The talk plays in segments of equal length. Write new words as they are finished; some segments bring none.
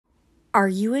Are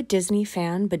you a Disney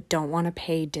fan but don't want to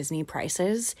pay Disney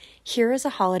prices? Here is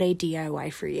a holiday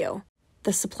DIY for you.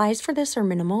 The supplies for this are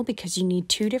minimal because you need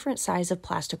 2 different sizes of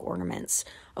plastic ornaments.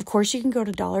 Of course, you can go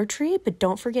to Dollar Tree, but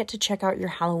don't forget to check out your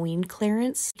Halloween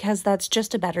clearance because that's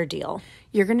just a better deal.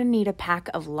 You're going to need a pack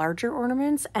of larger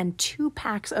ornaments and 2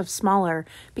 packs of smaller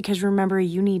because remember,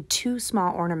 you need 2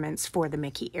 small ornaments for the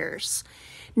Mickey ears.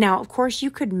 Now, of course,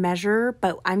 you could measure,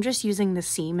 but I'm just using the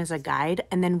seam as a guide,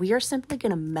 and then we are simply going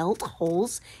to melt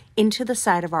holes into the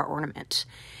side of our ornament.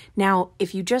 Now,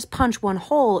 if you just punch one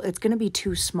hole, it's going to be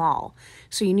too small.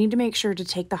 So you need to make sure to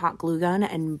take the hot glue gun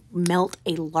and melt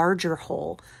a larger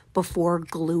hole before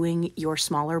gluing your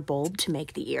smaller bulb to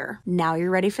make the ear. Now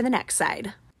you're ready for the next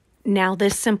side. Now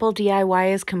this simple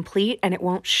DIY is complete and it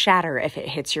won't shatter if it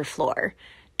hits your floor.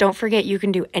 Don't forget you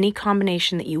can do any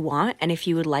combination that you want, and if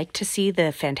you would like to see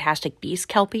the Fantastic Beast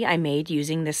Kelpie I made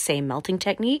using this same melting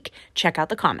technique, check out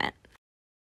the comment.